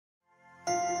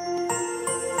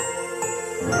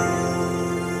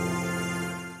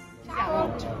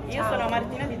Io sono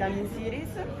Martina di daninseries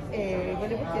e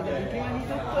volevo chiedervi prima di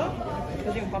tutto,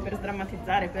 così un po' per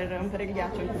sdrammatizzare, per rompere il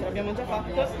ghiaccio, anche se l'abbiamo già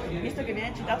fatto, visto che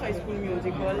viene citato High School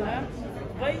Musical,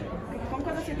 voi con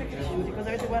cosa siete cresciuti? Cosa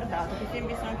avete guardato? Che film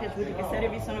vi sono piaciuti? Che serie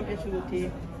vi sono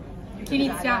piaciuti? Chi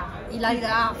inizia? Hilary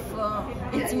Duff,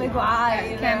 It's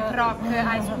Maguire, Camp Rock,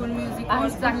 High School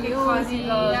Musical, Zack e Cody,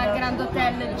 Grand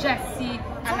Hotel, Jessie,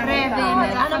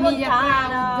 Raven, la famiglia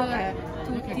Proud.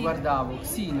 Che guardavo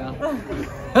Xina,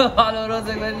 la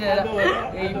Rosa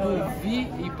Guerriera e i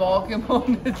Buffy, i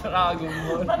Pokémon e Dragon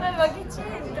Ball. Vabbè, ma che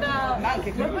c'entra? Ma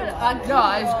anche quello. No,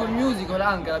 High School Musical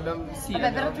anche l'abbiamo. Sì,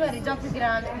 vabbè, però tu eri già più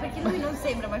grande, perché lui non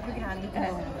sembra mai più grande.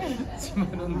 Sì, ma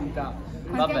non di età.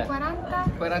 Quanti Vabbè, 40?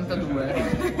 42.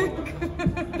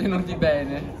 Tenuti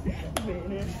bene.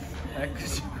 Bene.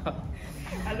 Eccoci qua.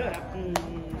 Allora,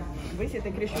 voi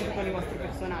siete cresciuti con i vostri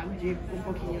personaggi, un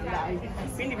pochino dai,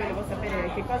 quindi volevo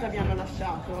sapere che cosa vi hanno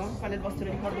lasciato, qual è il vostro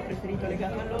ricordo preferito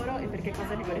legato a loro e per che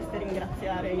cosa li vorreste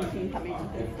ringraziare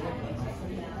infinitamente.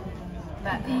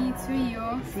 Beh, inizio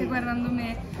io? Sì. Stai guardando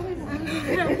me?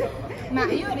 Ma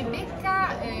io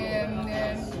Rebecca,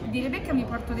 di Rebecca mi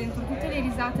porto dentro tutte le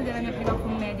risate della mia prima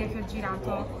commedia che ho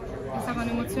girato. È stata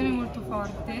un'emozione molto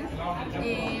forte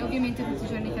e ovviamente tutti i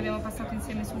giorni che abbiamo passato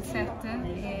insieme sul set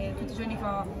e tutti i giorni che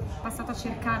ho passato a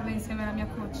cercarla insieme alla mia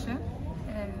coach,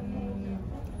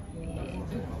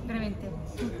 veramente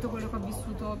tutto quello che ho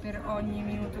vissuto per ogni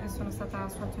minuto che sono stata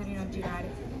su a Torino a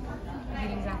girare. Vi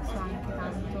ringrazio anche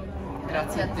tanto.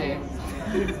 Grazie a te.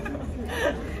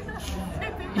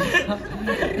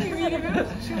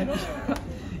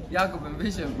 Jacopo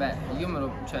invece, beh, io me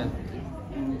lo, cioè,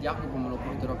 Jacopo me lo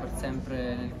porterò per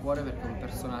sempre nel cuore perché è un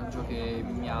personaggio che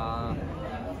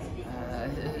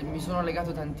mi sono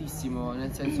legato tantissimo,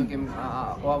 nel senso che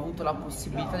ho avuto la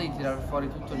possibilità di tirar fuori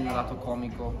tutto il mio lato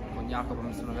comico con Jacopo,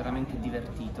 mi sono veramente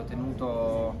divertito,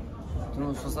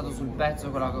 sono stato sul pezzo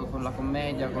con la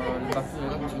commedia, con le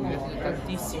battute, mi sono divertito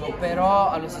tantissimo, però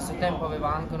allo stesso tempo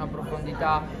aveva anche una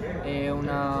profondità e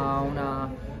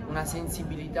una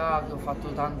sensibilità che ho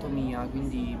fatto tanto mia,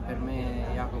 quindi per me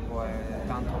Jacopo è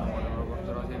tanto amore, me lo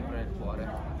porterò sempre nel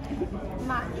cuore.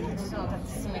 Ma ci sono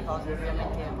tantissime cose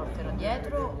ovviamente che porterò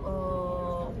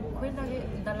dietro. Quella che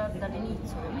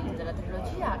dall'inizio ovviamente della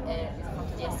trilogia è il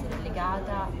fatto di essere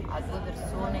legata a due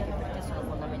persone che per te sono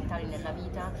fondamentali nella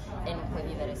vita e non puoi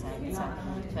vivere senza.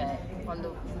 Cioè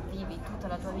quando vivi tutta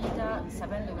la tua vita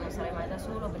sapendo che non sarai mai da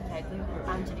solo perché hai quei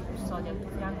angeli custodi al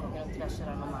tuo fianco che non ti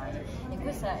lasceranno mai. E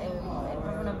questa è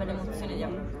proprio una bella emozione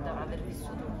da aver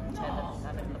vissuto, cioè da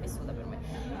averla vissuta per me.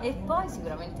 E poi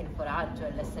sicuramente il coraggio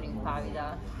e l'essere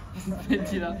impavida.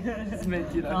 Smettila,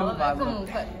 no, non vabbè, parlo.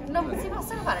 comunque non si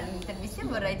possono fare le interviste, io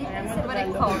vorrei È molto riservare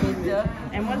il bello. Covid.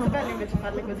 È molto bello invece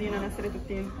farle così, non essere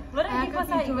tutti... Vorrei tipo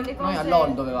sai quelle cose. Noi a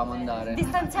LOL dovevamo andare.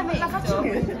 Distanziamento.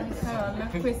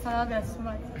 Questa adesso,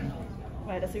 vai.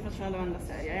 Poi adesso vi faccio una domanda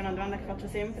seria, è una domanda che faccio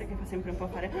sempre, che fa sempre un po'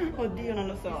 fare oddio non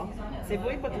lo so. Se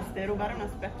voi poteste rubare un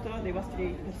aspetto dei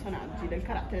vostri personaggi, del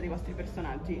carattere dei vostri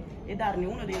personaggi e darne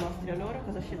uno dei vostri a loro,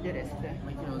 cosa scegliereste? Ma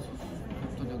io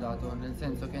tutto gli ho dato, nel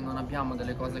senso che non abbiamo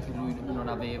delle cose che lui non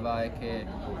aveva e che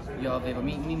io avevo.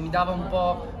 Mi dava un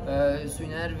po' sui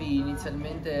nervi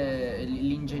inizialmente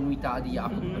l'ingenuità di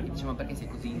Jacopo, perché diceva perché sei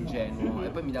così ingenuo, e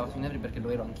poi mi dava sui nervi perché lo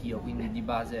ero anch'io, quindi di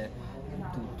base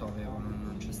tutto avevo,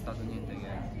 non c'è stato niente che...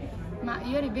 Ma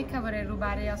io a Rebecca vorrei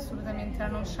rubare assolutamente la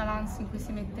nonchalance in cui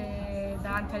si mette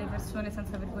davanti alle persone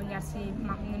senza vergognarsi,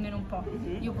 ma nemmeno un po'.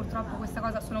 Io purtroppo questa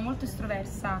cosa, sono molto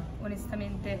estroversa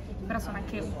onestamente, però sono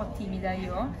anche un po' timida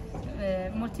io,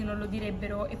 molti non lo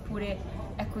direbbero eppure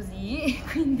è così,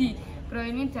 quindi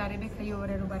probabilmente a Rebecca io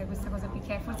vorrei rubare questa cosa qui,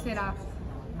 che forse era...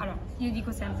 Allora, io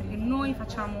dico sempre che noi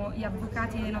facciamo gli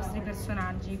avvocati dei nostri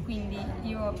personaggi, quindi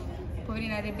io,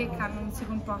 poverina Rebecca, non si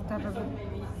comporta proprio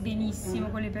benissimo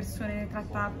con le persone, le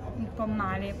tratta un po'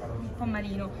 male, un po'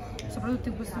 malino, soprattutto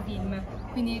in questo film,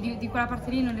 quindi di quella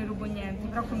parte lì non le rubo niente,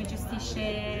 però come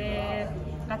gestisce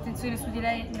l'attenzione su di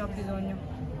lei ne ho bisogno,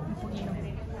 un pochino.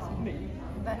 Sì.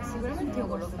 Beh, sicuramente io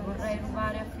quello che vorrei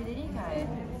rubare a Federica è,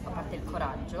 a parte il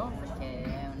coraggio, perché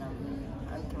è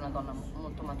anche una donna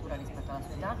molto matura rispetto alla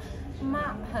sua età,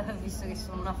 ma visto che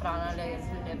sono una frana le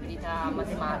abilità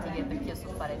matematiche, perché io so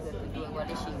fare 2 più 2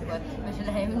 uguale 5, invece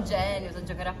lei è un genio, sa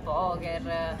giocare a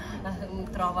poker,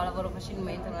 trova lavoro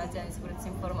facilmente in un'azienda di sicurezza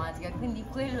informatica, quindi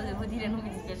quello devo dire non mi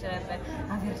dispiacerebbe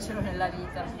avercelo nella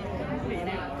vita.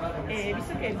 Bene, e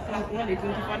visto che uno dei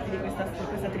punti forti di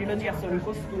questa trilogia sono i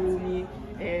costumi,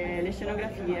 E le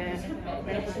scenografie,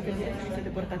 me lo potete dire se vi siete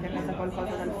portati a casa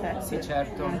qualcosa dal set? Sì,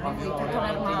 certo,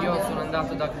 io sono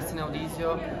andato da Cristina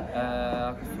Audisio,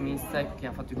 costumista che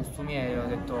ha fatto i costumi, e ho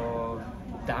detto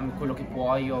dammi quello che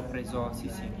puoi, ho preso,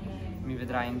 sì, mi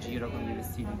vedrai in giro con dei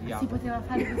vestiti di Si poteva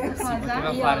fare questa cosa? Si poteva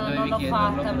Io fare, non dovevi l'ho chiederlo,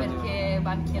 fatta però perché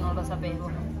anche io non lo sapevo.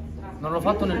 non l'ho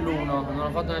fatto nell'uno, non l'ho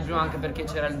fatto nel primo anche perché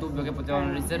c'era il dubbio che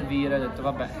potevano riservire, ho detto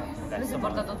vabbè, Adesso ho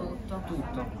portato tutto.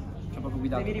 tutto. Ci ho proprio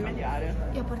guidato. Devi rimediare.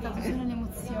 Io ho portato solo le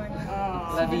emozioni.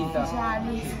 La vita.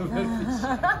 Superficiali.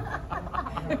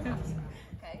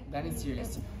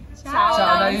 Daninseries. Ciao,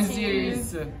 Ciao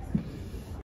Daninseries.